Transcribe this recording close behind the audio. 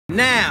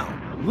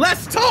Now,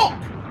 let's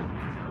talk.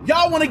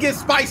 Y'all want to get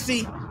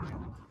spicy?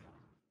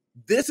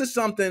 This is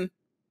something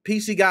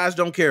PC guys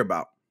don't care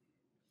about.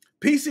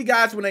 PC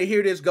guys, when they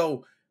hear this,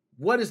 go,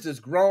 what is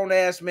this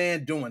grown-ass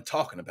man doing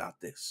talking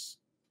about this?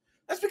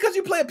 That's because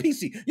you play a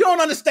PC. You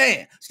don't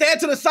understand. Stand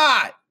to the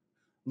side.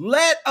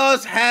 Let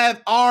us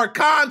have our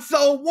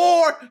console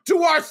war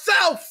to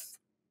ourselves.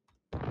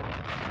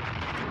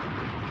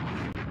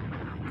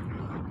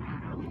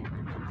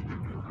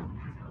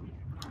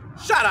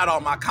 Shout out all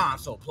my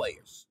console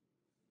players.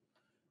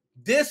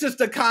 This is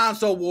the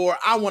console war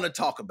I want to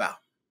talk about.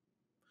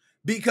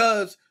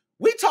 Because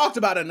we talked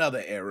about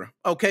another era.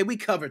 Okay, we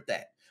covered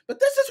that. But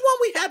this is one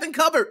we haven't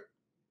covered.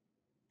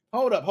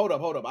 Hold up.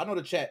 I know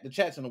the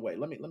chat's in the way.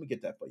 Let me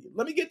get that for you.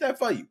 Let me get that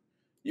for you.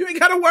 You ain't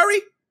gotta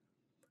worry.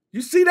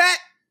 You see that?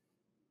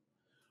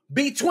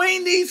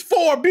 Between these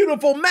four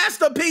beautiful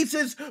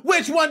masterpieces,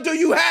 which one do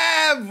you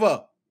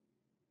have?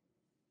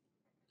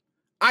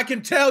 I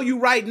can tell you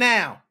right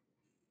now,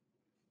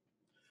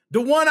 the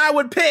one I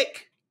would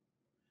pick,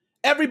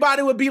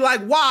 everybody would be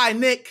like, why,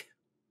 Nick?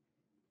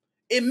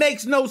 It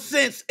makes no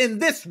sense in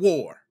this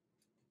war.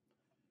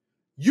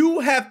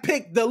 You have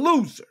picked the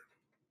loser.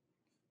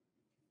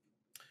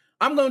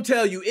 I'm going to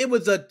tell you, it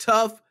was a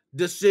tough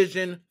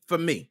decision for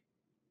me.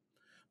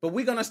 But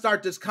we're going to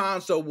start this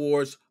console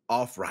wars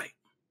off right.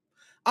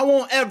 I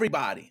want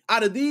everybody,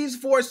 out of these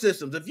four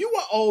systems, if you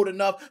were old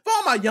enough, for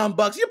all my young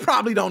bucks, you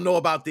probably don't know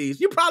about these.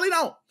 You probably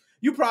don't.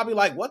 You probably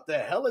like, what the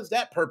hell is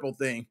that purple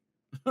thing?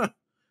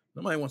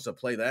 Nobody wants to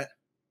play that.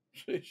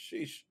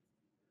 Sheesh.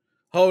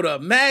 Hold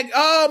up.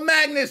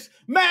 Magnus!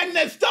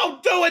 Magnus,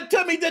 don't do it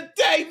to me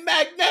today,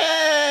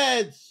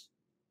 Magnus!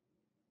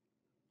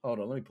 Hold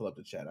on, let me pull up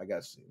the chat. I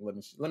got to see.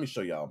 Let me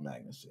show y'all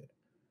Magnus said.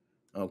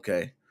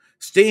 Okay.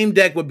 Steam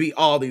Deck would be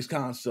all these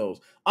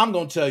consoles. I'm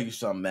going to tell you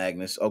something,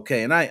 Magnus,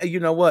 okay? And you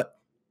know what?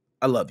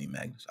 I love you,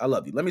 Magnus. I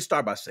love you. Let me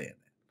start by saying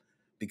that.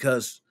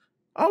 Because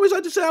I always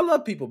like to say I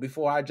love people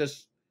before I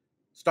just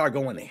start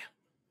going in.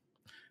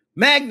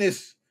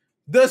 Magnus,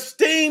 the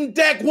Steam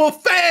Deck will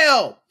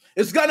fail.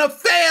 It's going to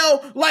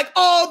fail like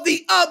all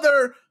the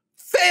other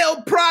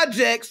failed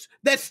projects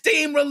that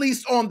Steam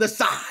released on the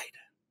side.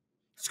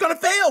 It's going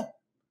to fail.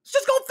 It's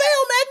just going to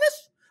fail,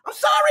 Magnus. I'm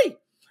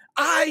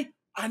sorry.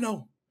 I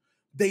know.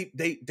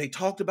 They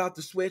talked about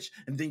the Switch,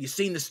 and then you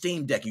seen the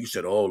Steam Deck, and you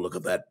said, oh, look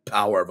at that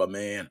power of a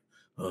man.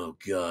 Oh,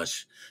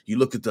 gosh. You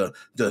looked at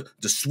the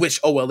Switch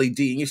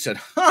OLED, and you said,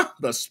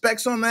 the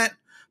specs on that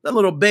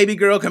little baby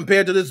girl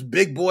compared to this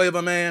big boy of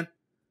a man.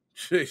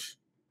 Sheesh.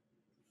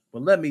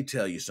 Well, let me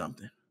tell you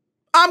something.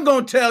 I'm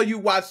going to tell you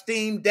why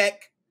Steam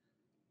Deck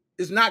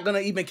is not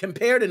going to even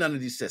compare to none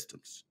of these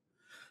systems.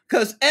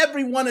 Because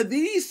every one of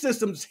these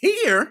systems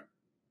here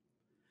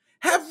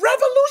have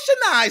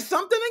revolutionized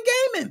something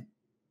in gaming.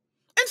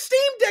 And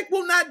Steam Deck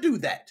will not do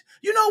that.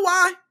 You know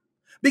why?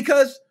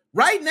 Because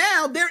right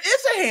now, there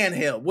is a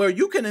handheld where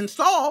you can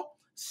install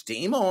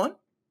Steam on,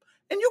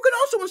 and you can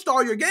also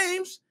install your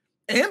games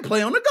and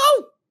play on the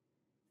go.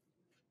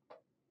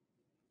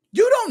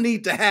 You don't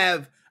need to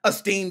have a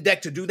Steam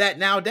Deck to do that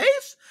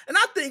nowadays. And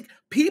I think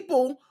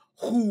people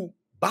who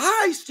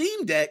buy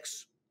Steam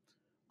Decks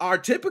are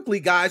typically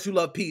guys who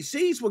love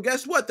PCs. Well,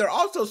 guess what? They're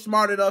also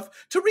smart enough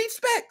to read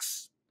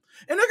specs.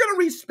 And they're going to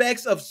read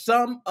specs of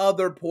some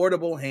other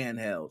portable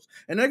handhelds.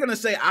 And they're going to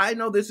say, I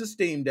know this is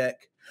Steam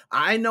Deck.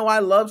 I know I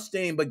love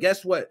Steam, but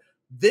guess what?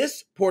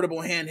 This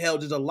portable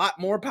handheld is a lot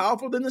more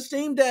powerful than the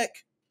Steam Deck.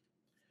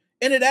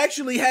 And it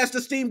actually has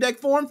the Steam Deck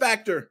form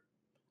factor.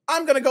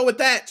 I'm going to go with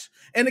that.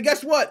 And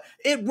guess what?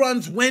 It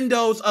runs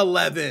Windows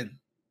 11.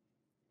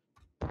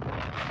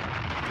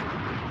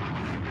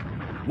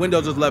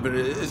 Windows 11,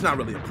 it's not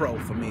really a pro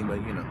for me, but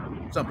you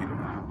know, some people.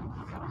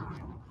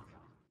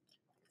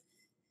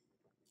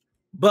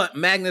 But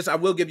Magnus, I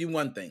will give you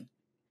one thing.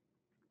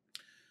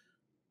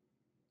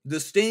 The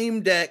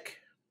Steam Deck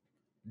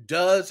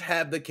does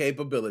have the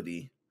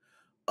capability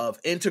of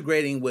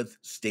integrating with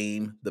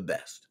Steam the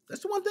best.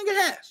 That's the one thing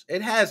it has.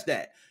 It has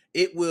that.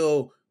 It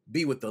will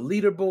be with the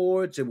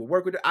leaderboards. It will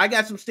work with it. I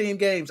got some Steam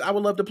games I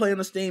would love to play on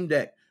the Steam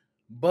Deck,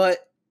 but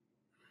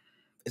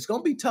it's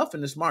going to be tough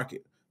in this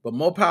market. But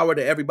more power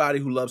to everybody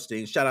who loves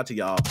Steam. Shout out to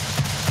y'all.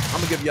 I'm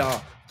going to give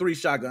y'all 3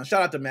 shotguns.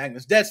 Shout out to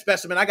Magnus. Dead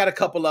Specimen. I got a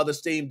couple other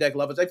Steam Deck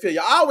lovers. I feel you.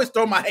 I always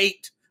throw my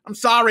hate. I'm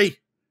sorry.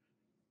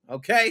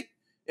 Okay?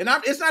 And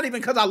it's not even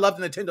because I love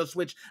the Nintendo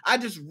Switch. I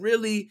just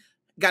really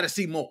got to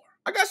see more.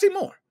 I got to see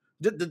more.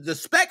 The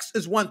specs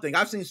is one thing.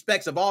 I've seen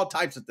specs of all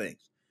types of things.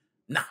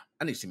 Nah,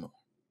 I need to see more.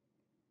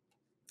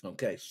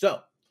 Okay, so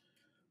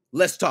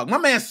let's talk. My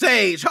man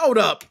Sage, hold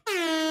up.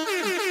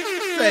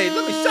 Sage,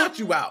 let me shout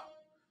you out.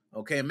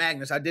 Okay,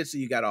 Magnus, I did see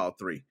you got all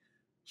 3.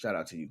 Shout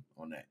out to you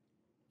on that.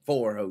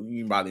 4,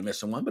 you probably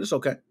missing one, but it's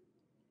okay.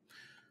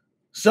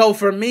 So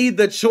for me,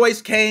 the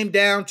choice came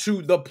down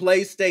to the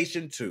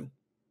PlayStation 2.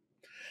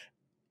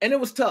 And it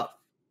was tough.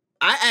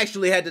 I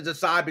actually had to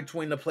decide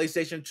between the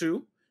PlayStation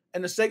 2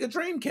 and the Sega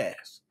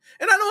Dreamcast.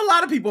 And I know a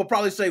lot of people will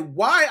probably say,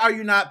 why are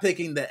you not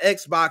picking the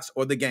Xbox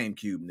or the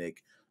GameCube,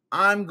 Nick?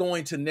 I'm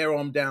going to narrow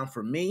them down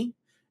for me,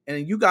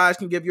 and you guys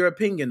can give your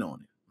opinion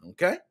on it,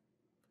 okay?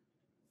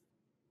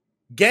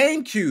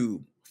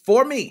 GameCube,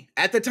 for me,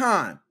 at the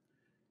time,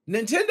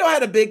 Nintendo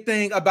had a big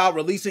thing about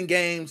releasing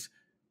games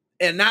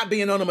and not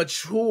being on the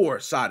mature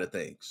side of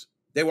things.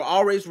 They were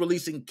always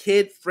releasing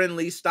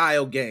kid-friendly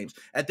style games.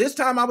 At this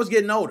time, I was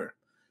getting older.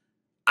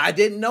 I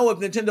didn't know if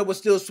Nintendo was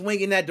still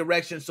swinging that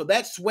direction, so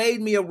that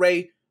swayed me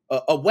away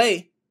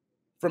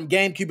from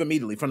GameCube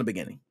immediately from the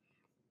beginning.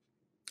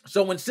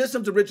 So when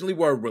systems originally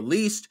were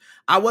released,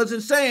 I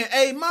wasn't saying,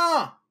 hey,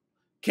 Mom,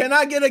 can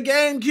I get a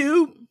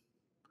GameCube?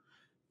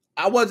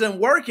 I wasn't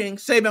working,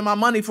 saving my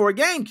money for a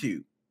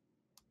GameCube.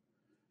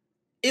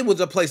 It was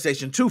a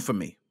PlayStation 2 for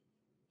me.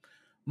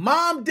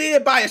 Mom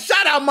did buy it.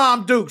 Shout out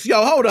Mom Dukes.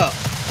 Yo, hold up.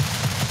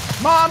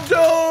 Mom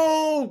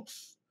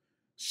Dukes.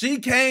 She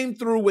came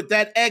through with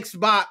that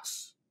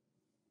Xbox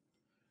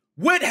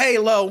with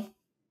Halo.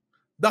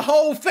 The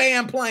whole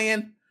fam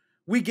playing.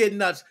 We get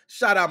nuts.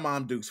 Shout out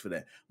Mom Dukes for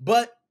that.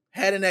 But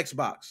had an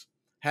Xbox,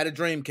 had a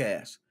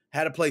Dreamcast,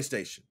 had a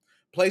PlayStation.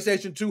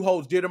 PlayStation 2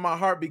 holds dear to my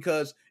heart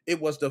because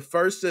it was the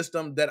first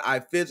system that I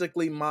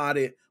physically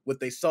modded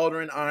with a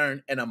soldering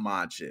iron and a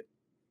mod chip.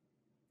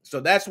 So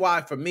that's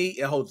why, for me,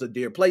 it holds a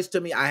dear place to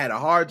me. I had a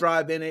hard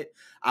drive in it.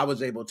 I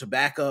was able to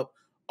back up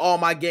all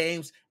my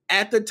games.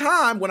 At the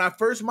time, when I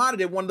first modded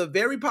it, one of the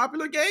very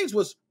popular games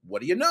was,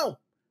 what do you know?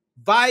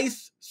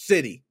 Vice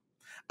City.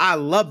 I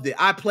loved it.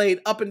 I played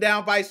up and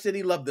down Vice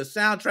City, loved the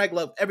soundtrack,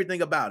 loved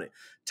everything about it.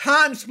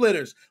 Time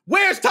Splitters.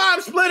 Where's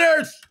Time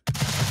Splitters?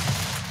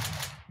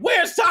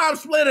 Where's Time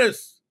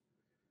Splitters?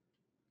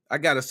 I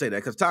gotta say that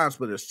because Time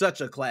Splitters is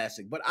such a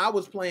classic. But I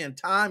was playing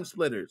Time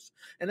Splitters,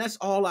 and that's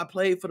all I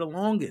played for the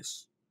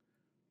longest.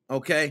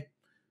 Okay?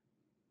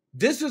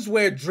 This is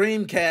where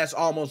Dreamcast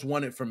almost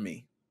won it from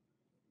me.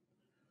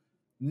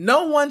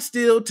 No one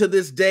still to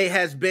this day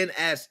has been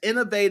as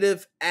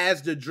innovative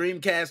as the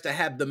Dreamcast to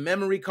have the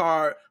memory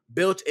card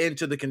built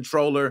into the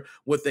controller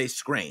with a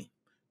screen.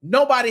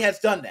 Nobody has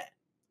done that.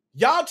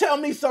 Y'all tell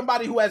me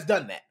somebody who has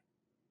done that.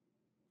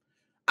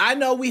 I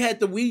know we had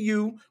the Wii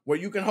U where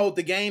you can hold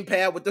the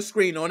gamepad with the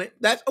screen on it.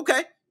 That's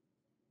okay.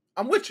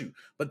 I'm with you.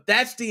 But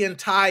that's the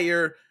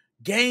entire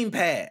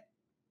gamepad.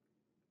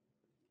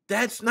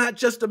 That's not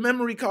just a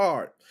memory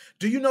card.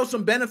 Do you know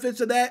some benefits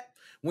of that?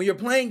 When you're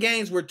playing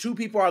games where two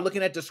people are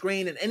looking at the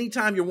screen and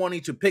anytime you're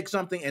wanting to pick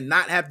something and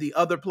not have the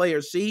other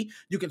player see,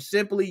 you can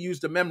simply use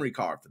the memory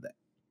card for that.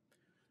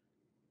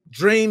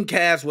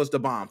 Dreamcast was the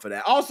bomb for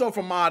that. Also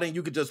for modding,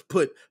 you could just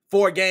put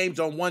 4 games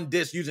on one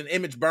disc using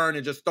image burn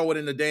and just throw it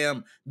in the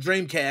damn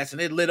Dreamcast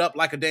and it lit up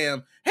like a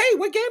damn, hey,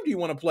 what game do you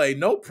want to play?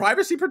 No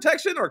privacy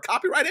protection or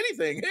copyright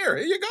anything. Here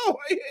you go.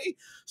 Hey.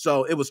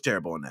 So it was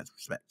terrible in that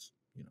respect.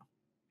 You know,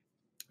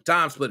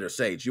 Time Splitter,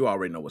 Sage, you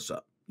already know what's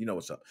up. You know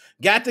what's up.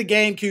 Got the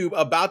GameCube,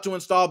 about to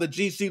install the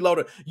GC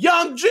loader.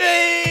 Young G!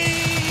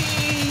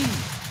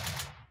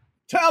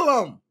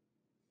 Tell him.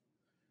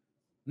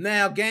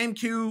 Now,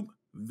 GameCube,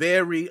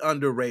 very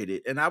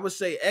underrated. And I would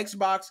say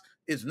Xbox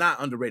is not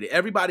underrated.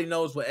 Everybody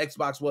knows what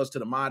Xbox was to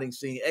the modding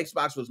scene.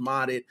 Xbox was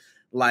modded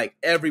like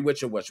every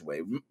which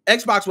way.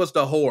 Xbox was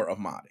the whore of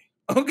modding.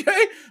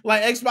 Okay?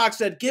 Like Xbox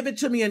said, give it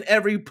to me in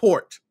every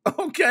port.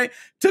 Okay?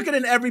 Took it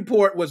in every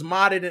port, was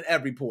modded in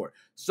every port.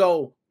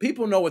 So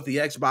people know what the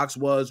Xbox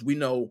was. We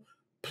know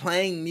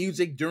playing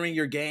music during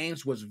your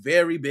games was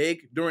very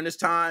big during this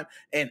time.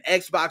 And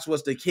Xbox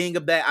was the king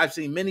of that. I've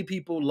seen many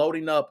people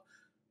loading up,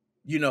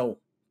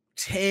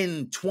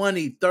 10,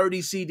 20,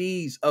 30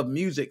 CDs of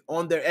music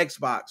on their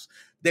Xbox.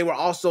 They were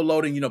also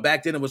loading,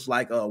 back then it was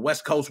like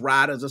West Coast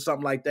Riders or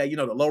something like that,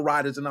 the low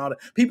riders and all that.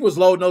 People was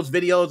loading those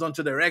videos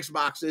onto their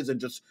Xboxes and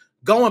just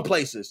going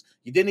places.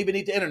 You didn't even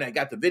need the internet.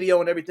 Got the video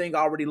and everything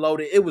already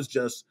loaded. It was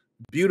just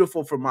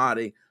beautiful for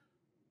modding.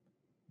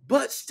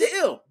 But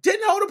still,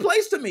 didn't hold a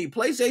place to me.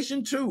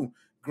 PlayStation 2,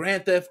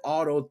 Grand Theft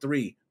Auto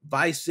 3,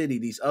 Vice City,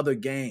 these other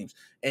games.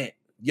 And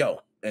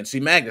see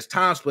Magnus,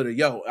 Time Splitter,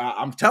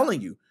 I'm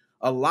telling you,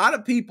 a lot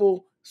of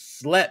people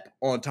slept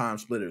on Time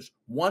Splitters.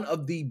 One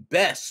of the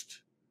best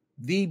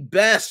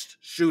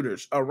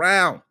shooters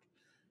around.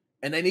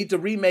 And they need to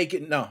remake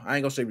it. No, I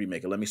ain't gonna say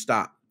remake it. Let me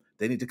stop.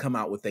 They need to come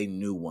out with a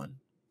new one.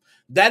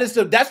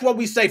 That's what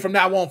we say from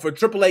now on for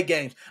AAA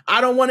games.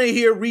 I don't want to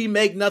hear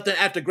remake nothing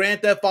after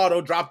Grand Theft Auto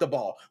dropped the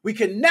ball. We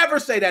can never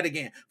say that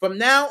again. From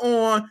now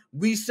on,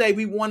 we say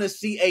we want to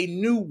see a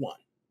new one.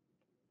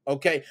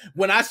 Okay?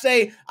 When I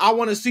say I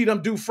want to see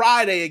them do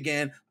Friday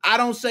again, I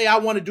don't say I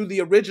want to do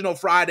the original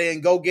Friday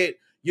and go get,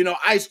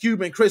 Ice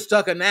Cube and Chris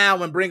Tucker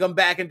now and bring them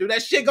back and do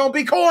that shit gonna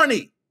be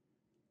corny.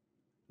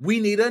 We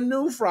need a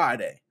new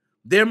Friday.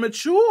 They're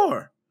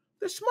mature.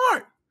 They're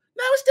smart.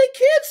 Now it's their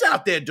kids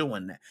out there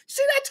doing that.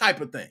 See that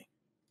type of thing.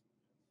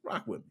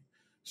 Rock with me.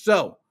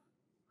 So,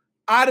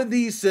 out of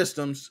these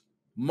systems,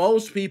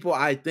 most people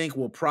I think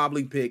will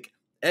probably pick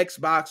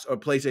Xbox or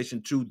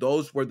PlayStation 2.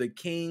 Those were the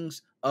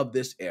kings of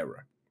this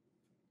era.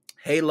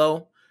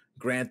 Halo,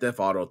 Grand Theft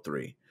Auto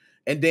 3.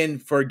 And then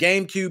for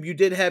GameCube, you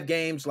did have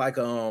games like,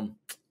 how am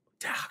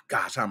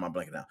I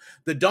blanking out?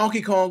 The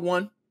Donkey Kong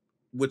one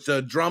with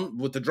the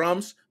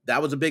drums,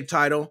 that was a big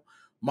title.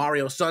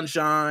 Mario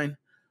Sunshine.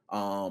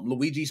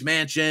 Luigi's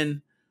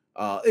Mansion.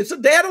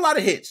 They had a lot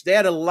of hits. They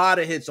had a lot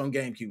of hits on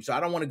GameCube. So I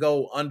don't want to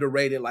go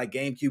underrated like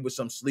GameCube was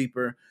some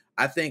sleeper.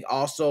 I think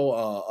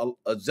also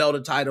a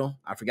Zelda title.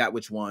 I forgot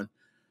which one.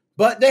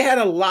 But they had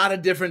a lot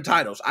of different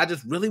titles. I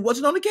just really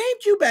wasn't on the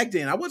GameCube back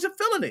then. I wasn't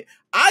feeling it.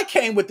 I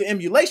came with the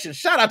emulation.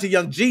 Shout out to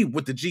Young G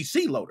with the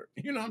GC loader.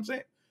 You know what I'm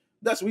saying?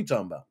 That's what we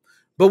talking about.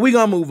 But we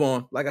gonna move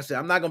on. Like I said,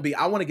 I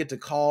want to get to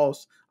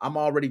calls. I'm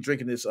already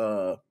drinking this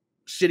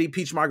shitty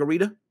peach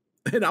margarita.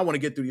 And I want to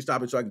get through these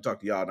topics so I can talk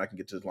to y'all and I can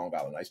get to this Long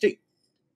Island iced tea.